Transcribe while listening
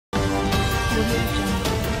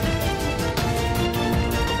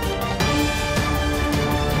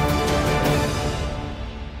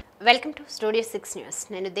Welcome to Studio 6 News.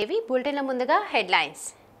 నేను దేవి bulletin లో ముందుగా హెడ్లైన్స్.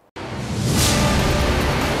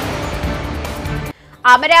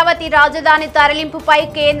 అమరావతి రాజధాని తరలింపుపై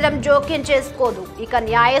కేంద్రం జోక్యం చేసుకోదు. ఇక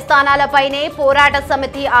న్యాయస్థానాలపైనే పోరాట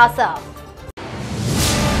సమితి ఆశ.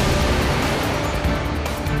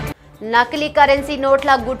 నకిలీ కరెన్సీ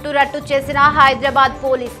నోట్ల గుట్టురట్టు చేసిన హైదరాబాద్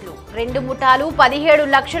పోలీసులు. 2 ముఠాలు 17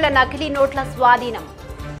 లక్షల నకిలీ నోట్ల స్వాధీనం.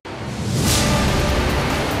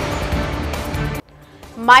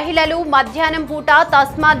 మహిళలు మధ్యాహ్నం పూట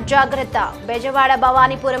తస్మాత్ జాగ్రత్త. బెజవాడ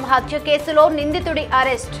భవానీపురం హత్య కేసులో నిందితుడి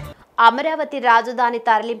అరెస్ట్. అమరావతి రాజధాని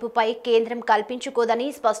తరలింపుపై కేంద్రం కల్పించుకోదని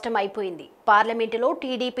స్పష్టమైపోయింది. పార్లమెంటులో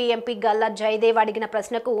టీడీపీ ఎంపీ గల్లా జయదేవ్ అడిగిన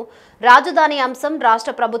ప్రశ్నకు రాజధాని అంశం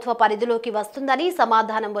రాష్ట్ర ప్రభుత్వ పరిధిలోకి వస్తుందని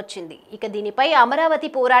సమాధానం వచ్చింది. ఇక దీనిపై అమరావతి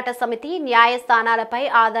పోరాట సమితి న్యాయస్థానాలపై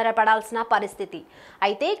ఆధారపడాల్సిన పరిస్థితి.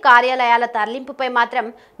 అయితే కార్యాలయాల తరలింపుపై మాత్రం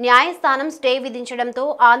న్యాయస్థానం స్టే విధించడంతో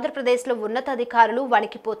ఆంధ్రప్రదేశ్లో ఉన్నతాధికారులు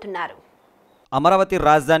వణికిపోతున్నారు. అమరావతి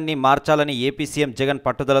రాజధానిని మార్చాలని ఏపీ సీఎం జగన్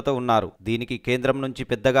పట్టుదలతో ఉన్నారు. దీనికి కేంద్రం నుంచి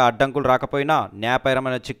పెద్దగా అడ్డంకులు రాకపోయినా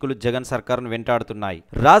న్యాయపరమైన చిక్కులు జగన్ సర్కారును వెంటాడుతున్నాయి.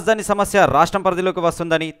 రాజధాని సమస్య రాష్ట్రం పరిధిలోకి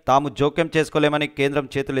వస్తుందని తాము జోక్యం చేసుకోలేమని కేంద్రం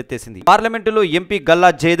చేతులెత్తేసింది. పార్లమెంటులో ఎంపీ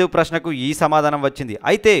గల్లా జయదేవ్ ప్రశ్నకు ఈ సమాధానం వచ్చింది.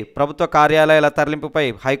 అయితే ప్రభుత్వ కార్యాలయాల తరలింపుపై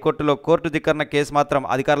హైకోర్టులో కోర్టు ధిక్కరణ కేసు మాత్రం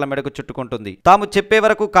అధికారుల మెడకు చుట్టుకుంటుంది. తాము చెప్పే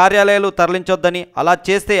వరకు కార్యాలయాలు తరలించొద్దని, అలా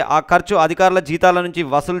చేస్తే ఆ ఖర్చు అధికారుల జీతాల నుంచి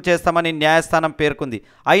వసూలు చేస్తామని న్యాయస్థానం పేర్కొంది.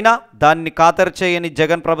 అయినా దానిని చేయని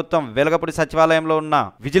జగన్ ప్రభుత్వం వెలగపూడి సచివాలయంలో ఉన్న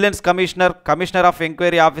vigilance commissioner of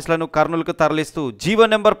enquiry ఆఫీసులను కర్నూలుకు తరలిస్తూ GO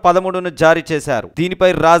number 13ను జారీ చేశారు. దీనిపై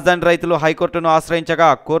రాజధాని రైతులు హైకోర్టును ఆశ్రయించగా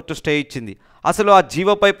కోర్టు స్టే ఇచ్చింది. అసలు ఆ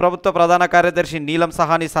జీవోపై ప్రభుత్వ ప్రధాన కార్యదర్శి నీలం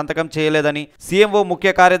సహాని సంతకం చేయలేదని, సీఎంఓ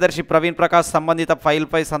ముఖ్య కార్యదర్శి ప్రవీణ్ ప్రకాష్ సంబంధిత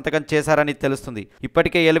ఫైల్పై సంతకం చేశారని తెలుస్తుంది.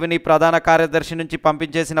 ఇప్పటికే ఎలివిని ప్రధాన కార్యదర్శి నుంచి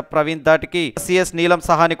పంపించేసిన ప్రవీణ్ దాటికి సిఎస్ నీలం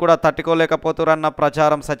సహాని కూడా తట్టుకోలేకపోతున్నారన్న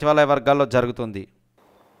ప్రచారం సచివాలయ వర్గాల్లో జరుగుతుంది.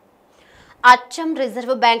 అచ్చం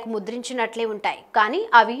రిజర్వ్ బ్యాంక్ ముద్రించినట్లే ఉంటాయి, కానీ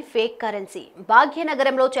అవి ఫేక్ కరెన్సీ.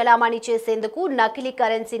 భాగ్యనగరంలో చలామణి చేసేందుకు నకిలీ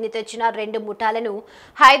కరెన్సీని తెచ్చిన 2 ముఠాలను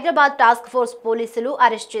హైదరాబాద్ టాస్క్ ఫోర్స్ పోలీసులు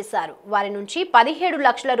అరెస్ట్ చేశారు. వారి నుంచి 17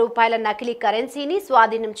 లక్షల రూపాయల నకిలీ కరెన్సీని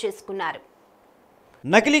స్వాధీనం చేసుకున్నారు.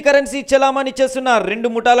 నకిలీ కరెన్సీ చలామణి చేస్తున్న 2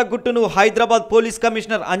 ముఠాల గుట్టును హైదరాబాద్ పోలీస్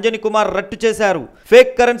కమిషనర్ అంజనీ కుమార్ రట్టు చేశారు.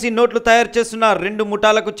 ఫేక్ కరెన్సీ నోట్లు తయారు చేస్తున్న 2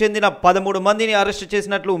 ముఠాలకు చెందిన 13 మందిని అరెస్టు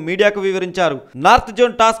చేసినట్లు మీడియాకు వివరించారు. నార్త్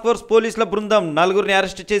జోన్ టాస్క్ ఫోర్స్ పోలీసుల బృందం 4గురిని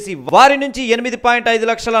అరెస్టు చేసి వారి నుంచి 8.5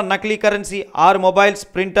 లక్షల నకిలీ కరెన్సీ, 6 మొబైల్స్,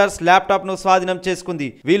 ప్రింటర్స్, ల్యాప్టాప్ ను స్వాధీనం చేసుకుంది.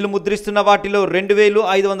 వీళ్లు ముద్రిస్తున్న వాటిలో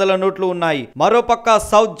 2500 నోట్లు ఉన్నాయి. మరోపక్క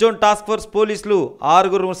సౌత్ జోన్ టాస్క్ ఫోర్స్ పోలీసులు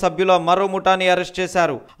 6 సభ్యుల మరో ముఠాని అరెస్ట్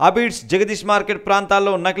చేశారు. అబిడ్స్ జగదీష్ మార్కెట్ ప్రాంతం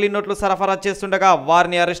నకిలీ నోట్లు సరఫరా చేస్తుండగా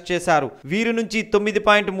వారిని అరెస్ట్ చేశారు. వీరి నుంచి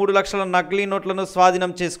 9.3 లక్షల నకిలీ నోట్లను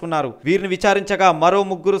స్వాధీనం చేసుకున్నారు. వీరిని విచారించగా మరో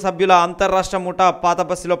 3 సభ్యుల అంతర్రాష్ట్ర ముఠా పాత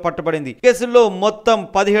బస్సులో పట్టుబడింది. కేసుల్లో మొత్తం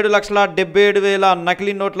 17,77,000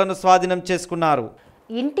 నకిలీ నోట్లను స్వాధీనం చేసుకున్నారు.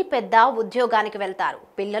 ఇంటి పెద్ద ఉద్యోగానికి వెళ్తారు,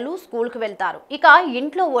 పిల్లలు స్కూల్కి వెళ్తారు. ఇక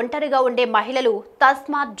ఇంట్లో ఒంటరిగా ఉండే మహిళలు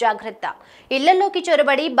తస్మాత్ జాగ్రత్త. ఇళ్లలోకి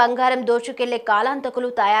చొరబడి బంగారం దోచుకెళ్లే కాలాంతకులు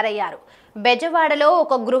తయారయ్యారు. బెజవాడలో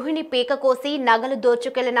ఒక గృహిణి పీక కోసి నగలు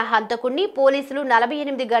దోచుకెళ్లిన హంతకుణ్ణి పోలీసులు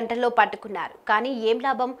 48 గంటల్లో పట్టుకున్నారు. కానీ ఏం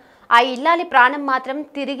లాభం? ఆ ఇల్లాలి ప్రాణం మాత్రం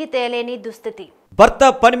తిరిగి తేలేని దుస్థితి. భర్త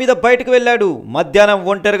పని మీద బయటకు వెళ్లాడు. మధ్యాహ్నం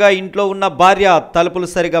ఒంటరిగా ఇంట్లో ఉన్న భార్య తలుపులు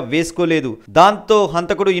సరిగా వేసుకోలేదు. దాంతో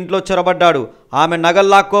హంతకుడు ఇంట్లో చొరబడ్డాడు. ఆమె నగలు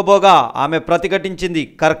లాక్కోబోగా ఆమె ప్రతిఘటించింది.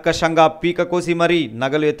 కర్కశంగా పీక కోసి మరీ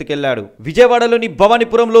నగలు ఎత్తుకెళ్లాడు. విజయవాడలోని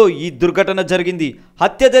భవానీపురంలో ఈ దుర్ఘటన జరిగింది.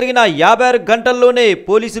 హత్య జరిగిన 56 గంటల్లోనే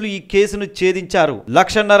పోలీసులు ఈ కేసును ఛేదించారు.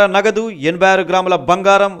 1,50,000 నగదు, 86 గ్రాముల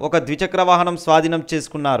బంగారం, ఒక ద్విచక్ర వాహనం స్వాధీనం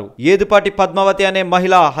చేసుకున్నారు. ఏదుపాటి పద్మావతి అనే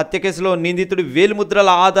మహిళ హత్య కేసులో నిందితుడి వేలిముద్రల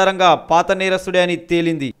ఆధారంగా పాత నేరస్తుడే అని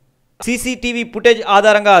తేలింది. సీసీటీవీ ఫుటేజ్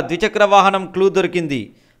ఆధారంగా ద్విచక్ర వాహనం క్లూ దొరికింది.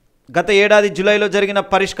 గత ఏడాది జూలైలో జరిగిన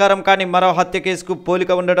పరిష్కారం కాని మరో హత్య కేసుకు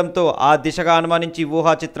పోలిక ఉండడంతో ఆ దిశగా అనుమానించి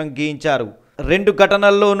ఊహాచిత్రం గీయించారు. 2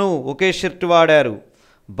 ఘటనల్లోనూ ఒకే షిఫ్ట్ వాడారు.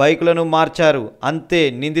 బైకులను మార్చారు. అంతే.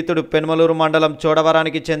 నిందితుడు పెనుమలూరు మండలం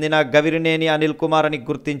చోడవరానికి చెందిన గవిరినేని అనిల్ కుమార్ అని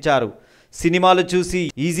గుర్తించారు. సినిమాలు చూసి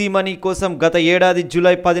ఈజీ మనీ కోసం గత ఏడాది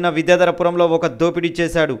జూలై 10న విద్యాధరపురంలో ఒక దోపిడీ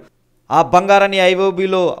చేశాడు. ఆ బంగారాన్ని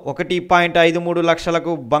ఐఓబిలో 1.53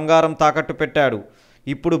 లక్షలకు బంగారం తాకట్టు పెట్టాడు.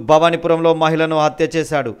 ఇప్పుడు భవానీపురంలో మహిళను హత్య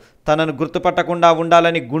చేశాడు. తనను గుర్తుపట్టకుండా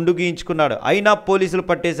ఉండాలని గుండు గీయించుకున్నాడు. అయినా పోలీసులు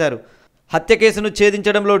పట్టేశారు. హత్య కేసును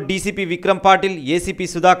ఛేదించడంలో DCP Vikram Patil, ACP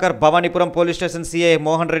Sudhakar, Bhavanipuram police station CI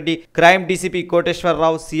Mohan Reddy, crime DCP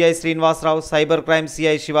Koteswararao, CI Srinivasarao, cyber crime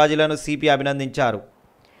CI శివాజీలను CP అభినందించారు.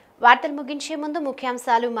 వార్తలు ముగించే ముందు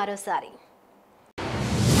ముఖ్యాంశాలు మరోసారి.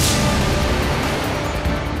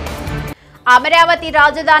 అమరావతి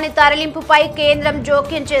రాజధాని తరలింపుపై కేంద్రం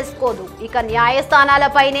జోక్యం చేసుకోదు. ఇక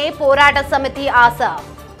న్యాయస్థానాలపైనే పోరాట సమితి ఆశ.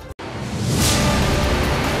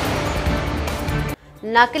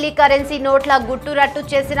 నకిలీ కరెన్సీ నోట్ల గుట్టురట్టు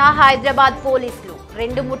చేసిన హైదరాబాద్ పోలీసులు.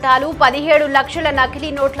 2 ముఠాలు 17 లక్షల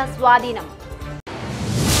నకిలీ నోట్ల స్వాధీనం.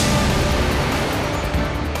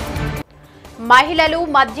 మహిళలు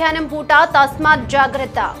మధ్యాహ్నం పూట తస్మాత్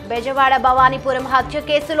జాగ్రత్త. బెజవాడ భవానీపురం హత్య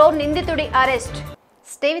కేసులో నిందితుడి arrest.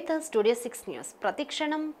 Stay with studio 6 news.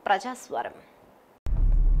 ప్రతిక్షణం ప్రజాస్వరం.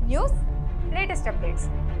 News, latest updates,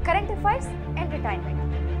 current affairs, entertainment,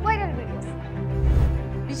 viral videos.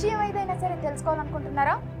 విషయం ఏదైనా సరే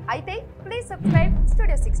తెలుసుకోవాలనుకుంటున్నారా? అయితే ప్లీజ్ సబ్స్క్రైబ్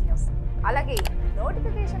స్టూడియో 6 న్యూస్. అలాగే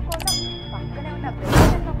నోటిఫికేషన్ కోసం పక్కనే ఉన్న బెల్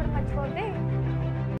ఐకాన్ నొక్కడం మర్చిపోతే